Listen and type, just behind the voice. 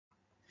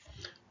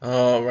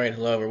Alright,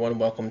 hello everyone.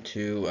 Welcome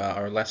to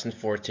our lesson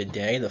for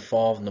today, the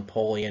fall of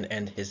Napoleon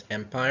and his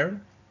empire.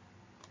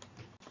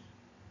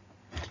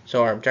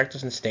 So our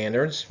objectives and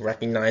standards: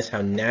 recognize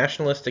how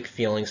nationalistic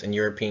feelings in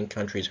European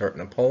countries hurt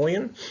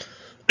Napoleon,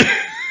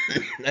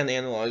 and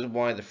analyze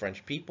why the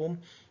French people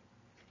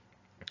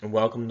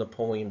welcome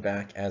Napoleon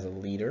back as a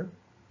leader.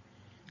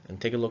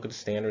 And take a look at the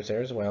standards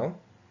there as well.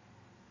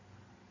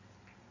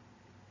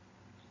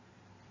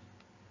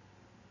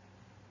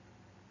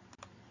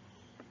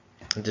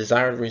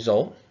 Desired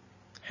result: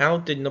 how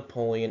did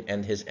Napoleon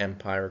and his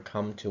empire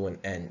come to an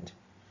end?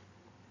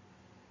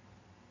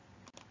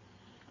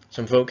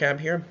 Some vocab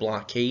here: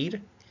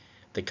 blockade,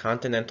 the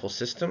continental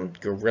system,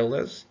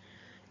 guerrillas,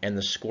 and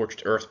the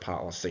scorched earth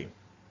policy.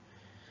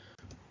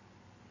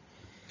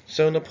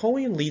 So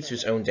Napoleon leads to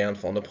his own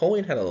downfall.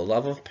 Napoleon had a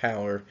love of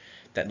power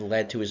that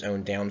led to his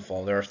own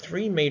downfall. There are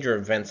three major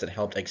events that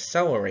helped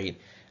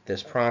accelerate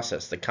this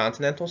process: the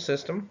continental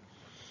system,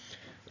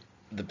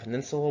 the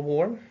Peninsula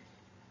War,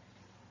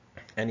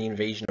 and the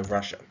invasion of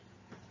Russia.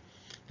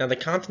 Now, the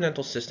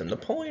continental system: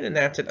 Napoleon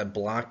enacted a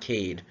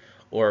blockade,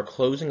 or a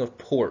closing of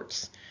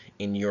ports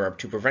in Europe,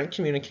 to prevent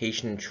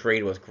communication and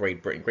trade with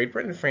Great Britain. Great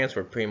Britain and France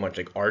were pretty much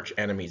like arch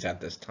enemies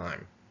at this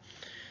time.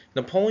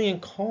 Napoleon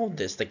called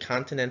this the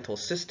continental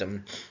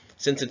system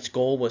since its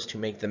goal was to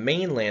make the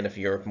mainland of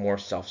Europe more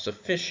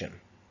self-sufficient.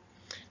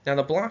 Now,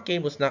 the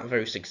blockade was not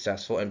very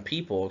successful, and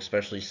people,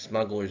 especially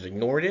smugglers,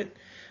 ignored it.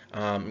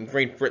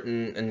 Great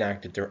Britain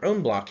enacted their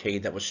own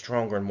blockade that was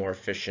stronger and more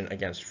efficient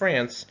against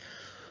France.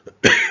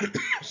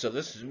 So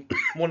this is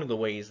one of the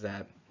ways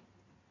that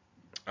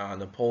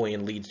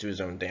Napoleon leads to his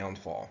own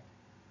downfall.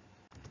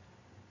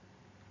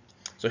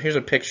 So here's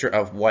a picture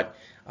of what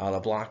the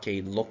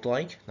blockade looked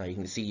like. Now you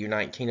can see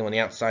United Kingdom on the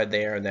outside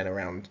there, and then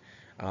around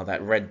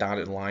that red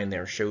dotted line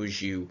there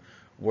shows you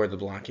where the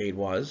blockade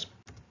was.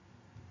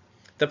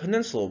 The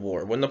Peninsula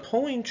War: when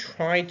Napoleon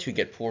tried to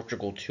get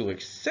Portugal to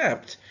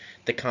accept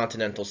the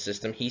continental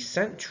system, he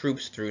sent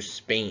troops through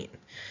Spain.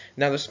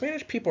 Now the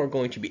Spanish people are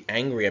going to be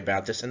angry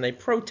about this, and they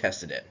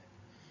protested it.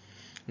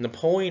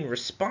 Napoleon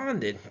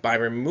responded by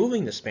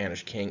removing the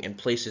Spanish king and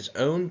placed his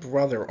own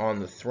brother on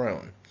the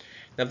throne.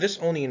 Now this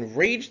only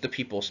enraged the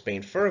people of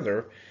Spain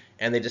further,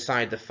 and they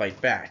decided to fight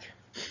back.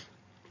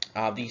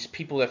 These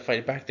people that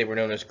fight back, they were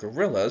known as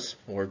guerrillas,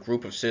 or a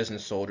group of citizen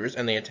soldiers,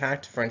 and they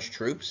attacked French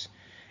troops.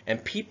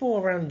 And people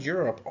around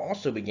Europe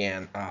also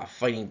began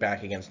fighting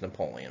back against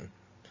Napoleon.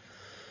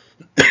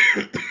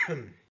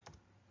 The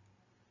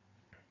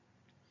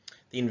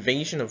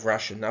invasion of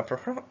Russia. Now,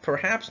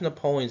 perhaps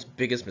Napoleon's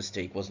biggest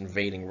mistake was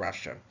invading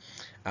Russia.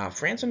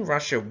 France and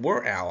Russia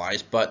were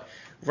allies, but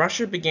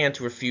Russia began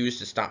to refuse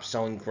to stop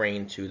selling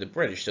grain to the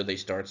British, so they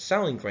started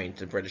selling grain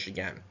to the British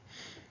again.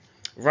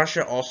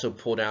 Russia also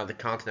pulled out of the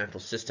continental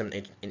system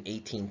in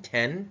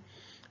 1810,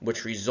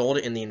 which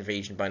resulted in the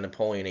invasion by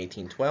Napoleon in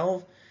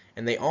 1812.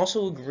 And they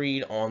also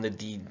agreed on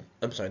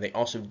they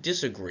also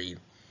disagreed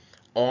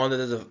on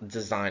the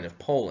design of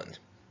Poland.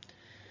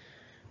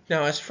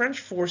 Now, as French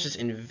forces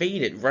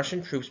invaded,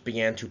 Russian troops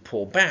began to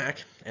pull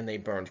back, and they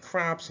burned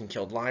crops and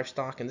killed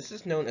livestock, and this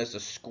is known as the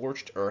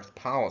scorched earth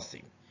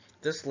policy.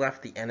 This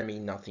left the enemy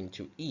nothing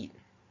to eat.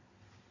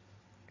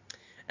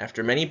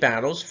 After many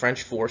battles,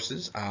 French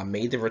forces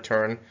made the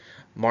return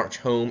march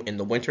home in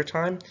the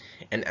wintertime,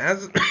 and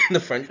as the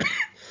French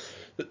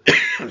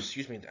as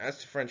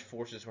the French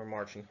forces were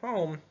marching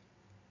home,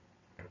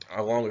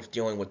 along with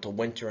dealing with the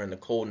winter and the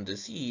cold and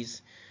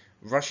disease,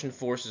 Russian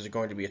forces are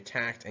going to be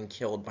attacked and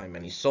killed by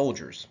many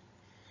soldiers.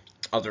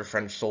 Other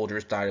French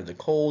soldiers died of the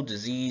cold,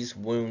 disease,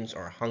 wounds,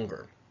 or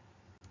hunger.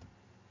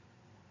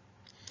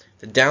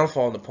 The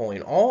downfall of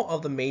Napoleon. All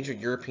of the major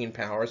European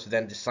powers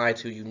then decided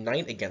to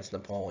unite against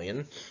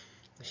Napoleon.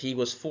 He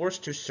was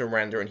forced to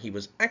surrender, and he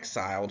was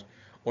exiled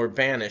or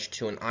banished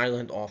to an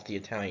island off the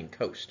Italian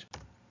coast.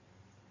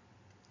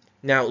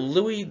 Now,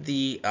 Louis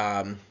the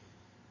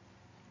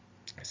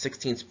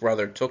 16th's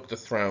brother took the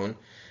throne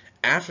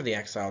after the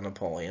exile of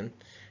Napoleon.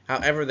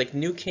 However, the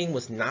new king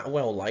was not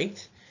well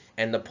liked,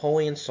 and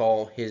Napoleon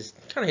saw his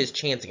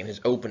chance again, his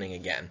opening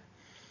again.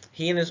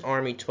 He and his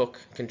army took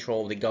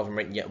control of the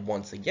government yet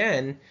once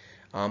again,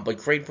 but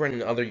Great Britain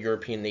and other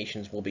European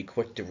nations will be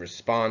quick to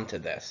respond to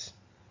this.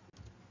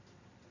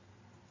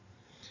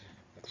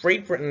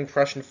 Great Britain and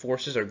Prussian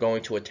forces are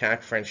going to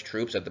attack French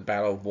troops at the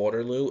Battle of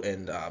Waterloo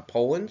in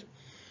Poland.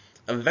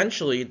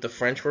 Eventually, the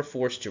French were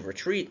forced to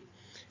retreat,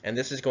 and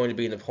this is going to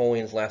be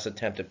Napoleon's last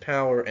attempt at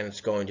power, and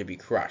it's going to be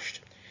crushed.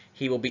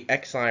 He will be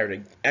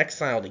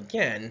exiled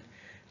again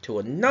to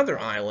another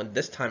island,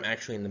 this time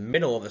actually in the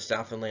middle of the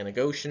South Atlantic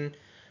Ocean,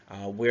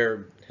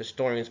 where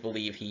historians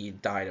believe he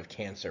died of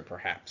cancer,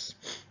 perhaps.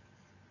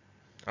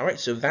 Alright,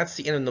 so that's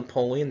the end of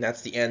Napoleon.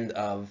 That's the end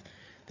of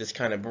this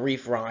kind of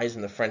brief rise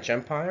in the French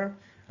Empire.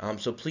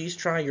 So please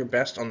try your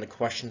best on the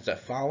questions that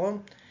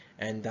follow,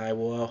 and I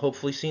will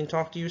hopefully see and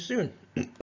talk to you soon.